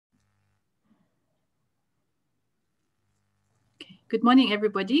Good morning,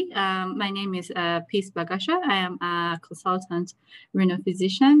 everybody. My name is Peace Bagasha. I am a consultant renal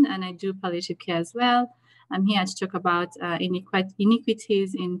physician, and I do palliative care as well. I'm here to talk about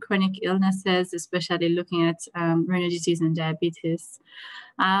inequities in chronic illnesses, especially looking at renal disease and diabetes.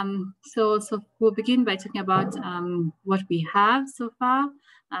 So we'll begin by talking about what we have so far,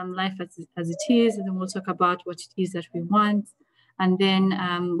 life as it is, and then we'll talk about what it is that we want, and then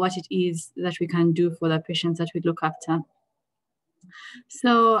what it is that we can do for the patients that we look after.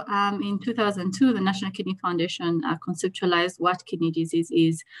 So in 2002, the National Kidney Foundation conceptualized what kidney disease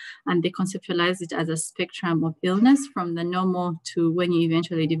is, and they conceptualized it as a spectrum of illness from the normal to when you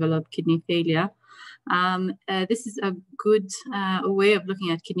eventually develop kidney failure. This is a good way of looking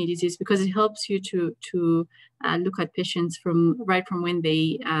at kidney disease because it helps you to look at patients right from when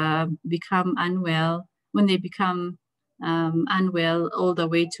they become unwell, unwell all the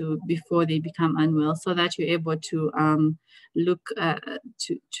way to before they become unwell, so that you're able to look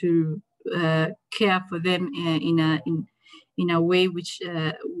to care for them in a way which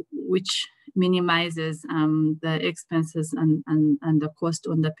minimizes the expenses and the cost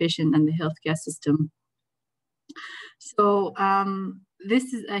on the patient and the healthcare system. So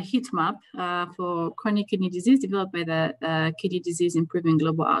this is a heat map for chronic kidney disease developed by the Kidney Disease Improving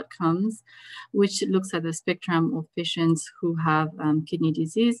Global Outcomes, which looks at the spectrum of patients who have kidney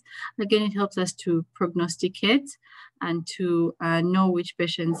disease. Again, it helps us to prognosticate and to know which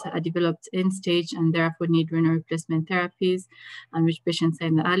patients are developed end stage and therefore need renal replacement therapies, and which patients are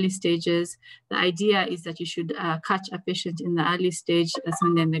in the early stages. The idea is that you should catch a patient in the early stage, that's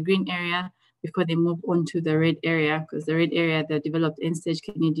when they're in the green area, before they move on to the red area, because the red area, they developed end-stage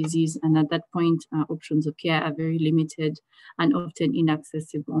kidney disease, and at that point, options of care are very limited and often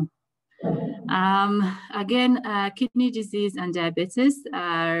inaccessible. Again, kidney disease and diabetes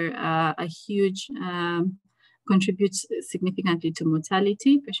are a huge, contribute significantly to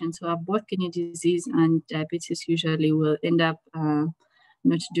mortality. Patients who have both kidney disease and diabetes usually will end up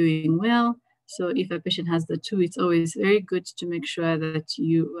not doing well. So if a patient has the two, it's always very good to make sure that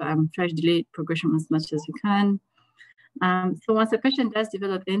you try to delay progression as much as you can. So once a patient does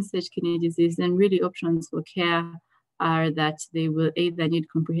develop end-stage kidney disease, then really options for care are that they will either need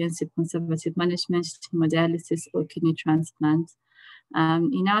comprehensive conservative management, hemodialysis, or kidney transplant.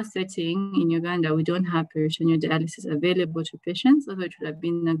 In our setting in Uganda, we don't have peritoneal dialysis available to patients, although it would have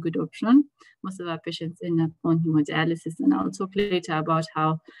been a good option. Most of our patients end up on hemodialysis, and I'll talk later about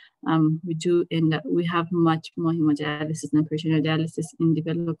how we have much more hemodialysis than peritoneal dialysis in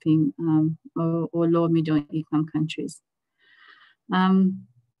developing or low middle income countries.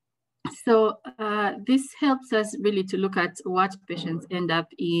 So this helps us really to look at what patients end up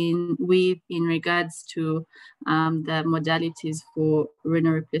with in regards to the modalities for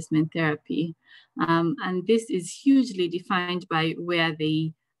renal replacement therapy. And this is hugely defined by where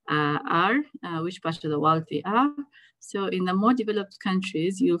they are, which part of the world they are. So in the more developed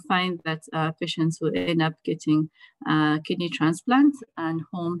countries, you'll find that patients will end up getting kidney transplants and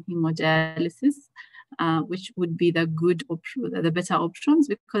home hemodialysis, which would be the good option, the better options,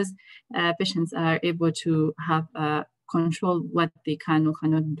 because patients are able to have control what they can or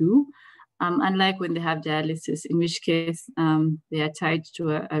cannot do, unlike when they have dialysis, in which case they are tied to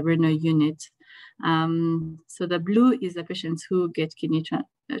a renal unit. So the blue is the patients who get kidney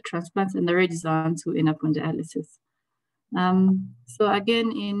transplants, and the red is the ones who end up on dialysis. So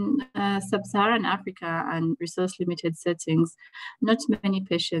again, in sub-Saharan Africa and resource-limited settings, not many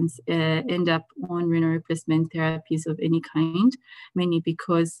patients end up on renal replacement therapies of any kind, mainly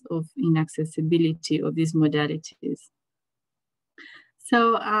because of inaccessibility of these modalities.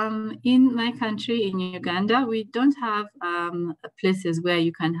 So in my country, in Uganda, we don't have places where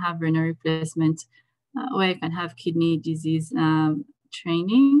you can have renal replacement, where you can have kidney disease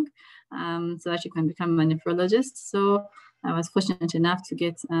training, so that you can become a nephrologist. So I was fortunate enough to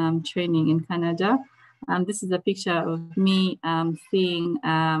get training in Canada. This is a picture of me seeing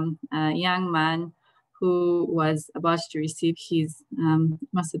a young man who was about to receive his,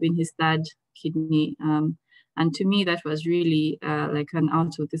 must have been his third kidney. And to me, that was really like an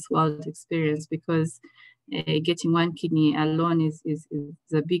out of this world experience, because getting one kidney alone is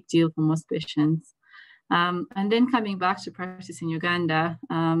a big deal for most patients. And then coming back to practice in Uganda,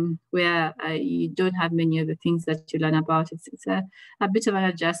 where you don't have many of the things that you learn about, it's a bit of an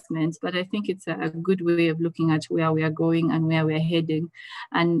adjustment, but I think it's a good way of looking at where we are going and where we're heading,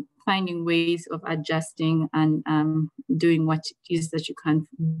 and finding ways of adjusting and doing what it is that you can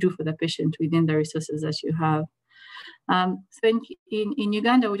do for the patient within the resources that you have. So in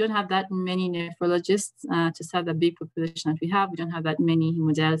Uganda, we don't have that many nephrologists to serve the big population that we have. We don't have that many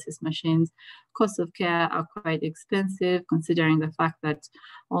hemodialysis machines. Costs of care are quite expensive, considering the fact that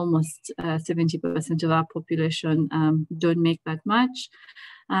almost 70% of our population don't make that much.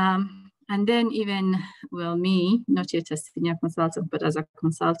 And then even, well, me, not yet a senior consultant, but as a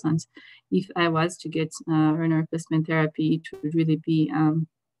consultant, if I was to get renal replacement therapy, it would really be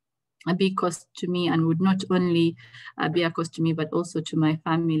a big cost to me, and would not only be a cost to me, but also to my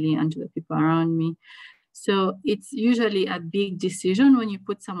family and to the people around me. So it's usually a big decision when you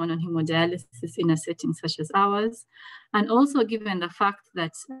put someone on hemodialysis in a setting such as ours. And also given the fact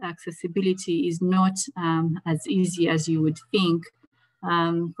that accessibility is not as easy as you would think.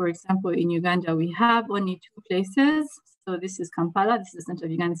 For example, in Uganda, we have only 2 places. So this is Kampala, this is the center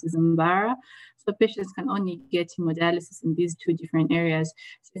of Uganda, this is Mbara. So patients can only get hemodialysis in these 2 different areas.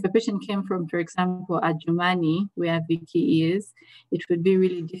 So if a patient came from, for example, Adjumani, where Vicky is, it would be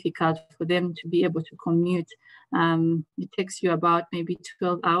really difficult for them to be able to commute. It takes you about maybe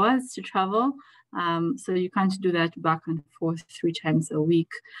 12 hours to travel. So you can't do that back and forth 3 times a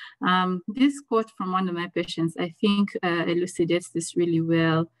week. This quote from one of my patients, I think elucidates this really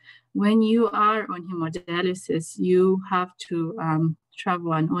well. When you are on hemodialysis, you have to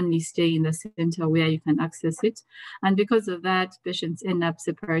travel and only stay in the center where you can access it. And because of that, patients end up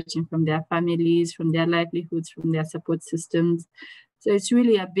separating from their families, from their livelihoods, from their support systems. So it's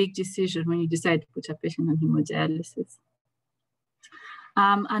really a big decision when you decide to put a patient on hemodialysis.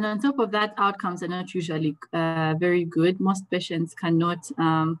 And on top of that, outcomes are not usually very good. Most patients cannot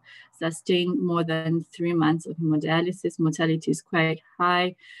sustain more than 3 months of hemodialysis. Mortality is quite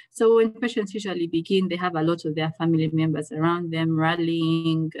high. So when patients usually begin, they have a lot of their family members around them,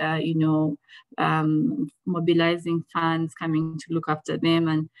 rallying, mobilizing funds, coming to look after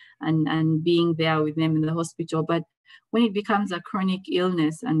them and being there with them in the hospital. But when it becomes a chronic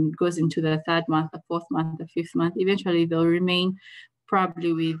illness and goes into the 3rd month, the 4th month, the 5th month, eventually they'll remain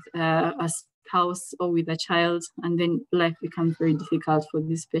probably with a spouse or with a child, and then life becomes very difficult for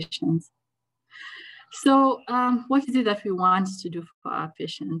these patients. So what is it that we want to do for our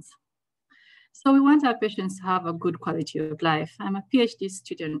patients? So we want our patients to have a good quality of life. I'm a PhD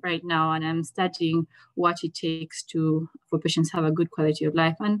student right now, and I'm studying what it takes for patients to have a good quality of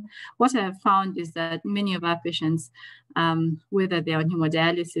life. And what I have found is that many of our patients, whether they're on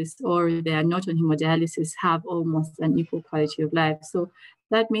hemodialysis or they are not on hemodialysis, have almost an equal quality of life. So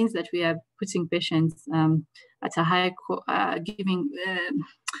that means that we are putting patients at a high,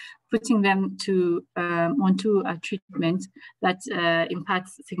 putting them onto a treatment that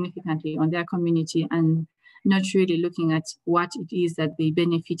impacts significantly on their community, and not really looking at what it is that they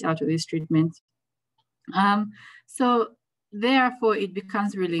benefit out of this treatment. So therefore, it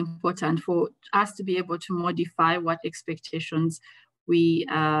becomes really important for us to be able to modify what expectations we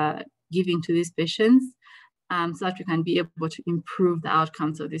are giving to these patients, so that we can be able to improve the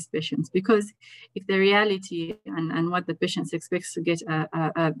outcomes of these patients. Because if the reality and what the patients expect to get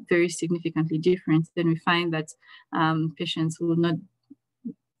are very significantly different, then we find that patients will not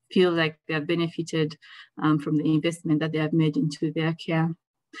feel like they have benefited from the investment that they have made into their care.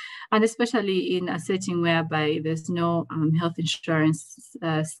 And especially in a setting whereby there's no health insurance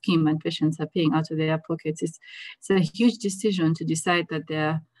scheme and patients are paying out of their pockets, it's a huge decision to decide that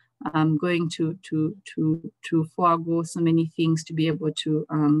they're going to forego so many things to be able to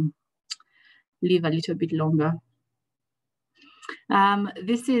live a little bit longer.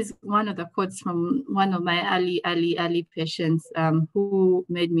 This is one of the quotes from one of my early patients who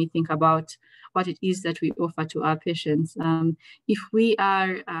made me think about what it is that we offer to our patients. If we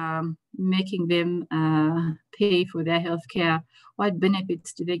are making them pay for their healthcare, what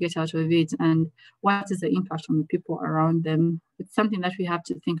benefits do they get out of it, and what is the impact on the people around them? It's something that we have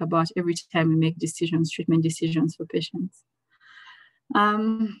to think about every time we make decisions, treatment decisions for patients.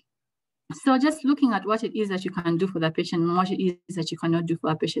 So just looking at what it is that you can do for the patient and what it is that you cannot do for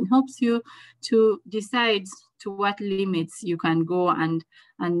a patient helps you to decide to what limits you can go and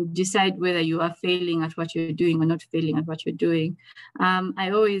decide whether you are failing at what you're doing or not failing at what you're doing. I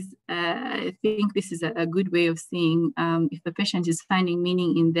always think this is a good way of seeing if the patient is finding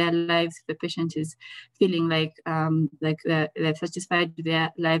meaning in their lives, if the patient is feeling like they're satisfied with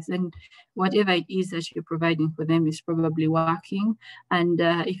their lives, then whatever it is that you're providing for them is probably working. And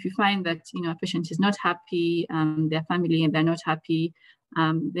if you find that a patient is not happy, their family and they're not happy,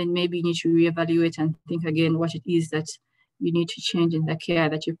 then maybe you need to reevaluate and think again what it is that you need to change in the care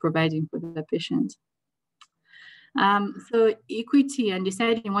that you're providing for the patient. So equity and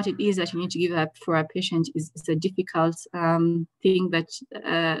deciding what it is that you need to give up for a patient is a difficult thing that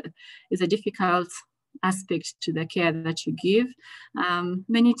is a difficult aspect to the care that you give.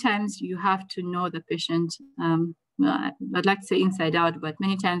 Many times you have to know the patient, well, I'd like to say inside out, but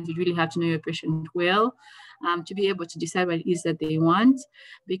many times you really have to know your patient well to be able to decide what it is that they want,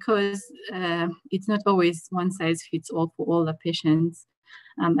 because it's not always one size fits all for all the patients.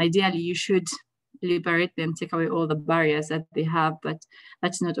 Ideally, you should liberate them, take away all the barriers that they have, but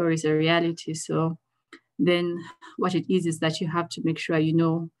that's not always a reality. So then what it is that you have to make sure you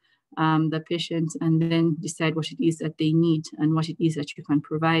know the patient and then decide what it is that they need and what it is that you can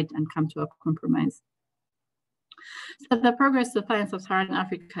provide and come to a compromise. So the progress so far in sub-Saharan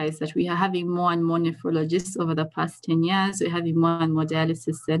Africa is that we are having more and more nephrologists over the past 10 years. We're having more and more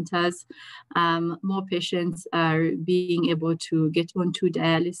dialysis centers. More patients are being able to get onto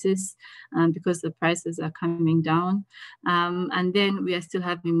dialysis because the prices are coming down. And then we are still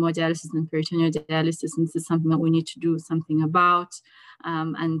having more dialysis and peritoneal dialysis, and this is something that we need to do something about.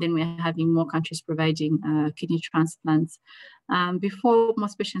 And then we're having more countries providing kidney transplants. Before,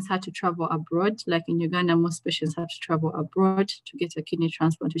 most patients had to travel abroad. Like in Uganda, most patients have to travel abroad to get a kidney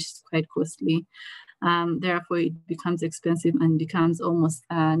transplant, which is quite costly. Therefore, it becomes expensive and becomes almost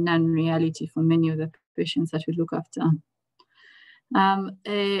a non-reality for many of the patients that we look after.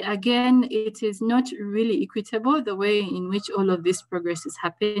 Again, it is not really equitable the way in which all of this progress is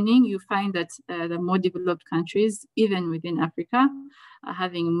happening. You find that the more developed countries, even within Africa, are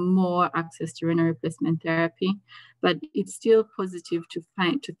having more access to renal replacement therapy, but it's still positive to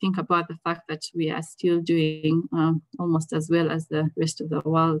think about the fact that we are still doing almost as well as the rest of the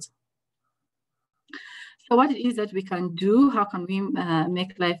world. So what it is that we can do, how can we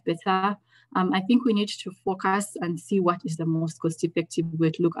make life better? I think we need to focus and see what is the most cost-effective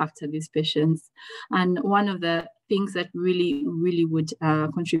way to look after these patients. And one of the things that really would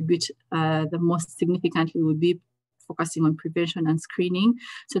contribute the most significantly would be focusing on prevention and screening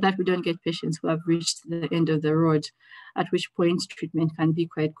so that we don't get patients who have reached the end of the road, at which point treatment can be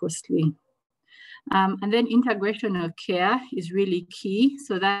quite costly. And then integration of care is really key,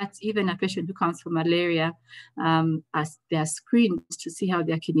 so that even a patient who comes for malaria, as they are screened to see how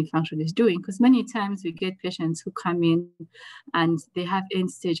their kidney function is doing, because many times we get patients who come in and they have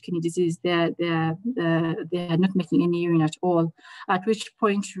end-stage kidney disease. They are not making any urine at all, at which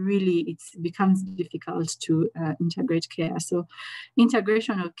point really it becomes difficult to integrate care. So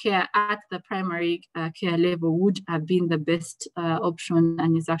integration of care at the primary care level would have been the best option,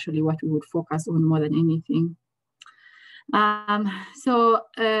 and is actually what we would focus on more than anything.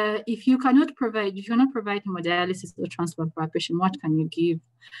 If you cannot provide hemodialysis or transplant for a patient, what can you give?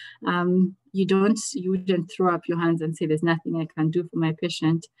 You wouldn't throw up your hands and say there's nothing I can do for my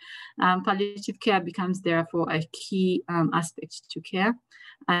patient. Palliative care becomes therefore a key aspect to care,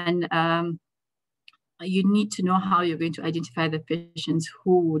 and you need to know how you're going to identify the patients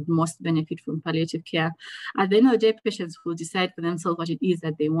who would most benefit from palliative care. At the end of the day, patients will decide for themselves what it is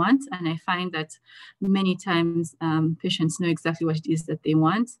that they want. And I find that many times patients know exactly what it is that they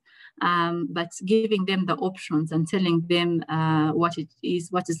want, but giving them the options and telling them what it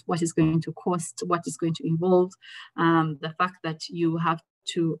is, what is going to cost, what is going to involve, the fact that you have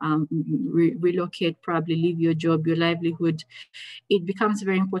to relocate, probably leave your job, your livelihood, it becomes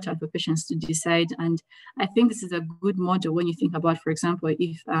very important for patients to decide. And I think this is a good model when you think about, for example,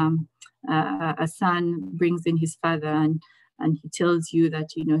 if a son brings in his father and he tells you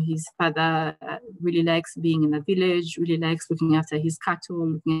that, you know, his father really likes being in the village, really likes looking after his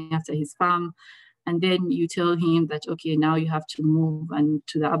cattle, looking after his farm. And then you tell him that, okay, now you have to move and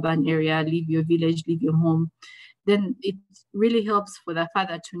to the urban area, leave your village, leave your home. Then it really helps for the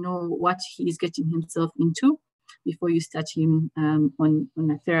father to know what he is getting himself into before you start him on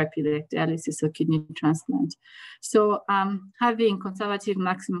a therapy like dialysis or kidney transplant. So having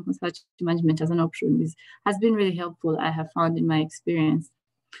maximum conservative management as an option has been really helpful, I have found in my experience.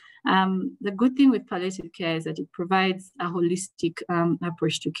 The good thing with palliative care is that it provides a holistic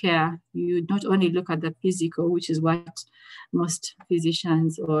approach to care. You not only look at the physical, which is what most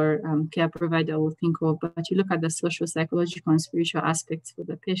physicians or care provider will think of, but you look at the social, psychological, and spiritual aspects for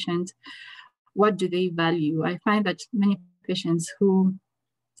the patient. What do they value? I find that many patients who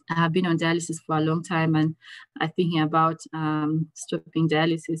have been on dialysis for a long time and are thinking about stopping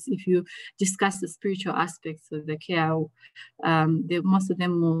dialysis, if you discuss the spiritual aspects of the care, most of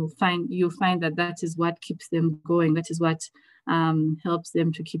them you'll find that is what keeps them going. That is what helps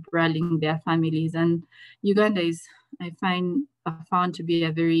them to keep rallying their families. And Uganda is, I found to be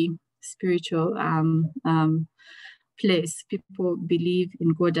a very spiritual place. People believe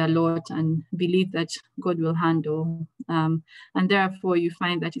in God a lot and believe that God will handle. And therefore, you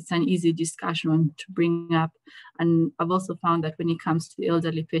find that it's an easy discussion to bring up. And I've also found that when it comes to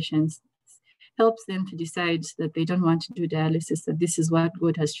elderly patients, helps them to decide that they don't want to do dialysis, that this is what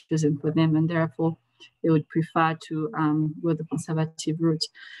God has chosen for them, and therefore they would prefer to go the conservative route.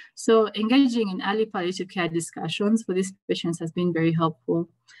 So engaging in early palliative care discussions for these patients has been very helpful.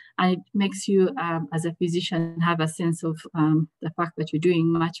 And it makes you, as a physician, have a sense of the fact that you're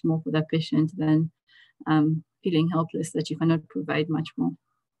doing much more for the patient than feeling helpless that you cannot provide much more.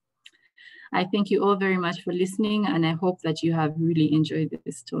 I thank you all very much for listening, and I hope that you have really enjoyed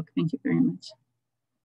this talk. Thank you very much.